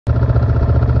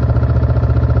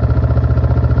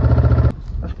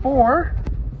4.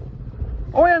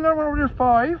 Oh yeah, another one over there,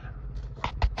 5.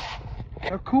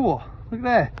 Oh, cool. Look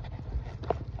at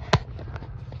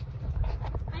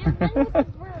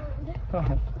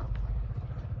that.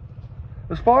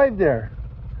 There's 5 there.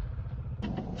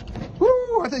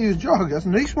 Woo! I thought you was a jog. That's a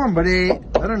nice one, buddy.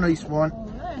 Another nice one.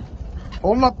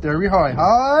 Hold up there, real high.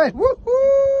 Hi!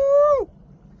 Woo-hoo!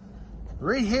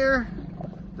 Right here,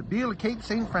 the Beal of Cape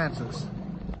St. Francis.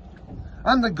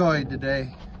 And the guide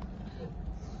today.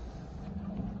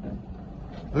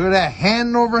 Look at that,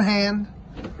 hand over hand.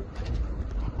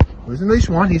 He's a nice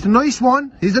one. He's a nice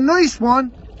one. He's a nice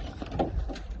one.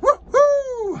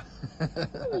 Woo-hoo! Have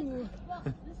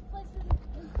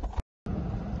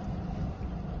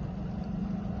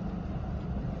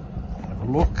a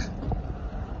look.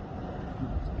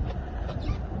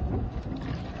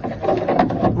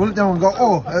 We'll let that one go.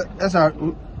 Oh, that's our.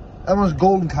 That one's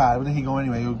golden card. Where did he go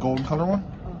anyway? A golden color one.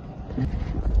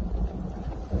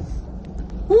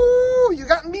 Woo! You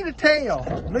got me the tail.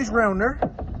 Nice rounder.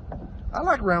 I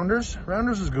like rounders.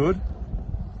 Rounders is good.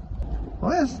 Oh,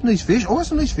 that's a nice fish. Oh,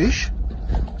 that's a nice fish.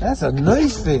 That's a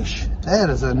nice fish. That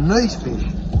is a nice fish.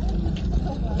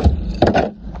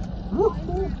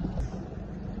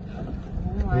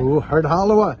 Oh, hard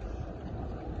hollow what?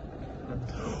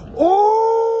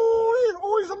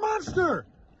 Oh, he's a monster.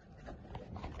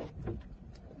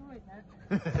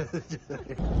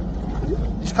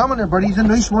 He's coming there, buddy. He's a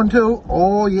nice one too.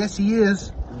 Oh, yes, he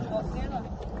is.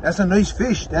 That's a nice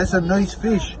fish. That's a nice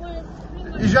fish.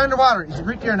 He's in the water. He's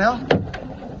right there now.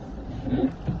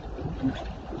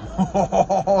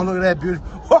 Oh, look at that beauty.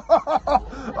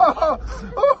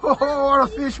 Oh, what a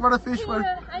fish. What a fish. What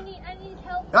a... I need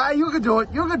help. Ah, you can do it.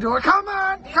 You can do it. Come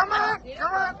on. Come on.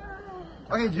 Come on.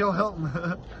 Okay, Jill, help him.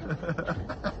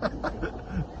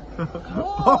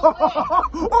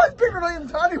 Oh, it's bigger than I even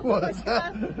thought he was.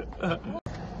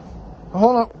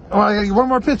 Hold up. Oh, I gotta get one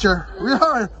more picture.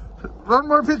 One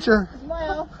more picture.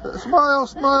 Smile. Smile,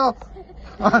 smile.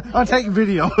 I'm taking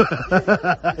video.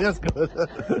 That's good.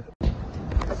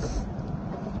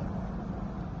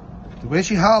 The way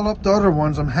she hauled up the other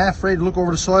ones, I'm half afraid to look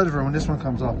over the side of her when this one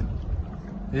comes up.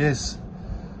 Yes.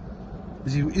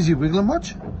 Is he wiggling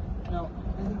much? No.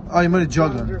 Oh, you might have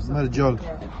jugged him. You might have jugged.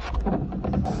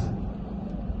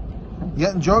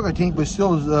 Getting jug, I think, but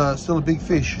still a big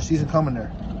fish. Season coming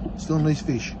there. Still a nice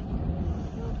fish.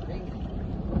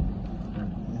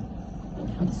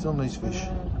 Still a nice fish.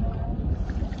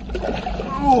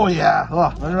 Oh yeah. Oh,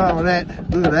 nothing wrong with that.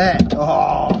 Look at that.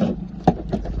 Oh.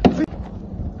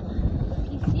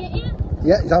 You see it yet?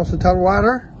 Yeah, he's almost to the top of the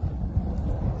water.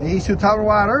 And he's to the top of the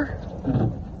water.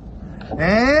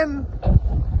 And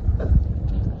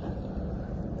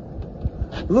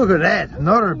look at that.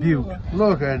 Another beaut.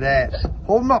 Look at that.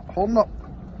 Hold him up. Hold him up.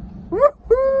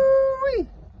 Woo-hoo-wee.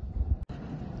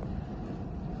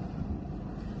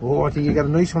 Oh, I think you got a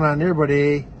nice one on there,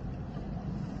 buddy. I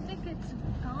think it's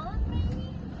gone,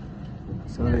 maybe?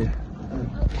 Sorry.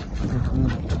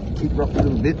 Keep her up a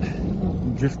little bit.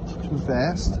 Drift too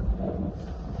fast.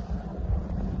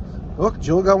 Look,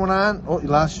 Jill got one on. Oh,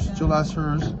 Jill lost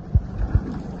hers.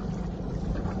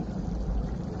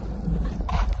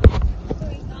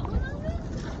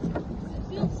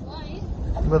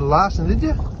 You might have lost them, did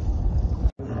you?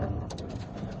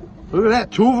 Look at that.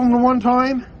 2 of them at one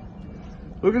time.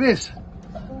 Look at this.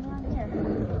 What's going on here?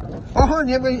 Oh,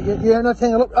 you're not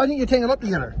tangled up. I think you're tangled up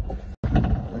together.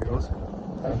 There it goes.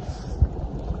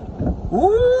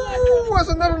 Ooh, that's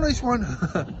another nice one.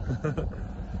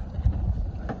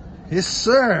 Yes,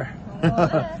 sir.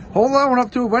 Hold that one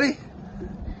up too, buddy.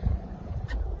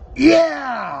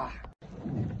 Yeah.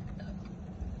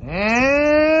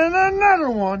 And another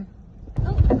one.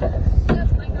 Oh, yep,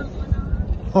 I got one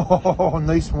on. Oh,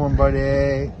 nice one,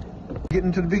 buddy.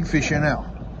 Getting to the big fish here now.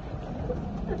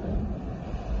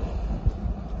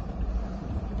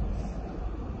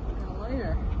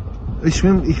 He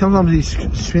sometimes he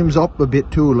swims up a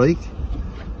bit too, like,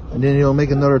 and then he'll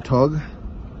make another tug.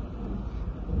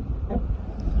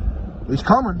 He's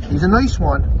coming. He's a nice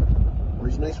one. Oh,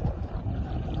 he's a nice one.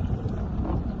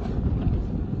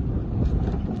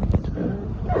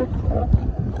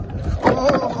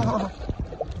 Oh,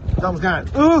 that was gone.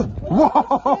 Whoa!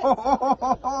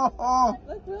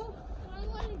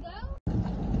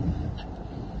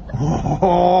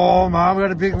 Oh, Mom, we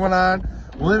got a big one on.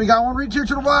 Well, then we got one reach here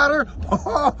to the water.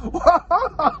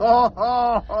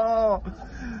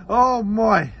 Oh,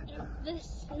 my.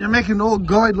 You're making the old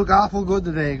guide look awful good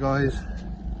today, guys.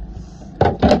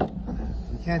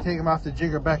 You can't take him off the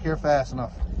jigger back here fast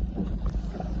enough.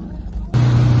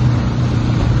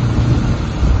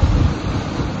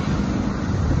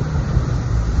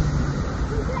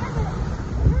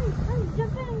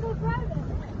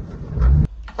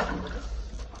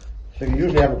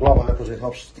 usually have a glove on it because it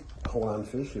helps hold on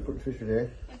fish. You put the fish in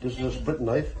there. This is a split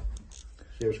knife.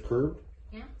 See how it's curved?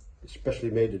 Yeah. It's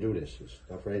specially made to do this. It's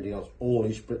not for anything else.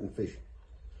 Only splitting fish.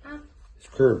 It's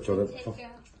curved so that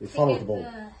it follows the bone.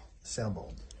 Sound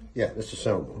bone. Yeah, this is the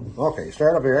sound bone. Okay, you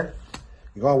start up here.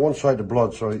 You go on one side the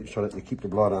blood so that you keep the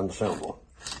blood on the sound bone.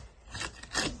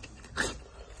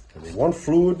 And in one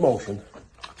fluid motion.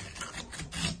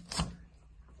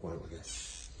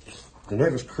 The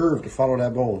knife is curved to follow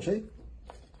that bone, see?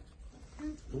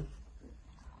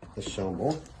 This is sound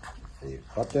bone. And you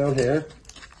cut down here.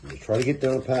 And you try to get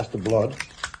down past the blood.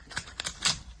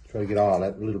 Try to get all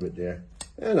that, a little bit there.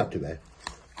 Not too bad.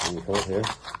 And you hold here.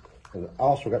 And it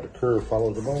also got the curve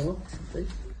follows the bone, look. See?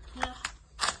 Yeah.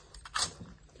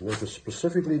 The knife is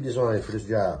specifically designed for this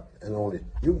job. And only,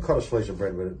 you can cut a slice of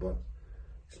bread with it, but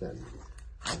it's not easy.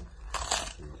 So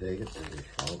you take it and you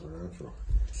follow it around.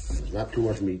 So there's not too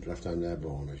much meat left on that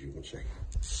bone, as you can see.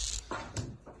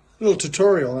 Little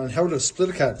tutorial on how to split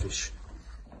a catfish.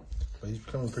 Well, he's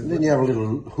becoming pretty And then you have a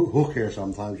little hook here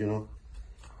sometimes, you know.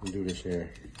 You do this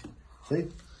here. See?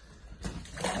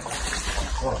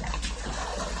 Oh.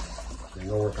 There's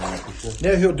no work on that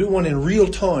before. Now he'll do one in real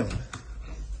time.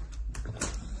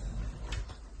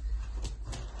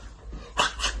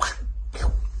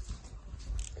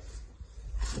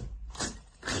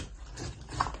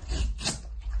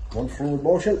 One fluid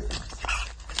motion.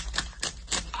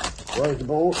 Rise the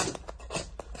bone.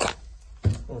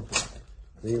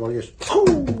 Then you're going to just,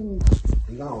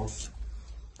 be gone.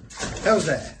 How's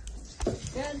that?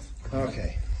 Good.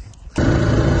 Okay.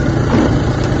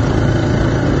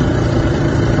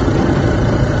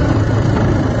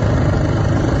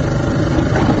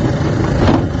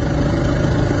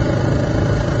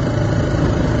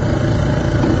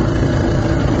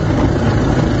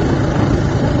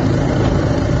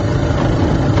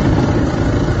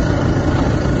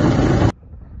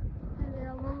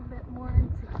 They're a little bit more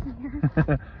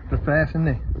insecure. They're fast, isn't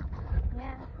they?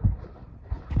 Yeah.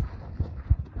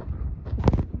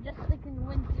 Just like in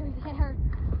winter there.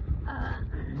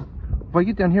 If I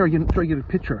get down here, I can try to get a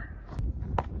picture.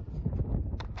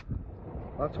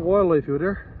 Lots of wildlife out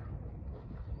there.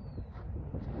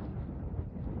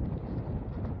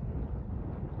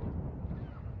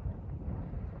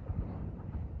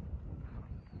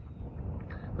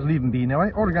 There's an even bee now,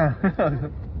 eh? Oh, they're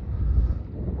gone.